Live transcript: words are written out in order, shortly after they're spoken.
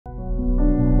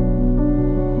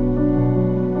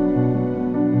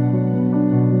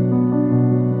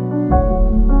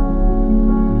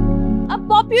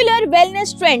popular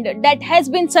wellness trend that has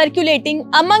been circulating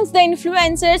amongst the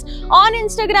influencers on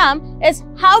Instagram is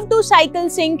how to cycle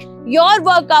sync your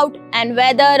workout and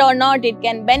whether or not it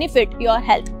can benefit your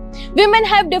health. Women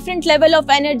have different level of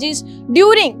energies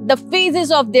during the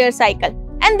phases of their cycle,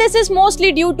 and this is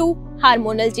mostly due to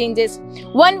hormonal changes.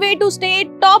 One way to stay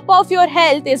top of your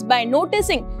health is by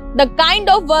noticing the kind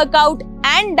of workout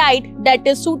and diet that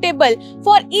is suitable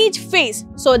for each phase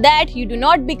so that you do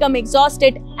not become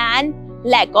exhausted and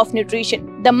lack of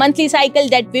nutrition. The monthly cycle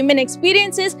that women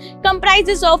experiences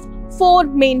comprises of 4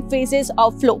 main phases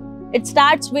of flow. It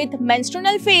starts with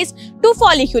menstrual phase to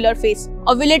follicular phase,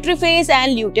 ovulatory phase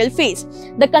and luteal phase.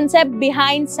 The concept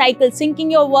behind cycle syncing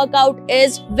your workout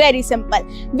is very simple.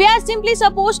 We are simply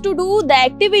supposed to do the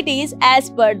activities as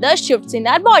per the shifts in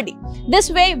our body.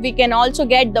 This way, we can also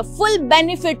get the full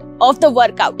benefit of the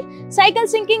workout. Cycle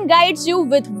syncing guides you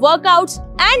with workouts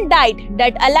and diet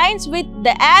that aligns with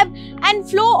the ebb and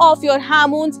flow of your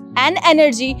hormones and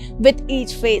energy with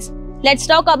each phase. Let's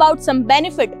talk about some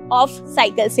benefit of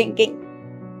cycle syncing.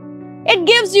 It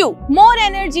gives you more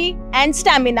energy and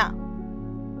stamina.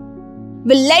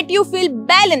 Will let you feel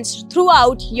balanced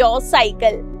throughout your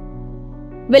cycle.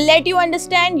 Will let you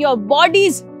understand your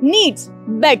body's needs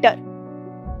better.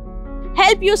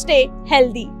 Help you stay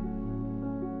healthy.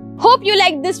 Hope you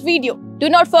liked this video. Do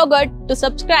not forget to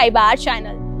subscribe our channel.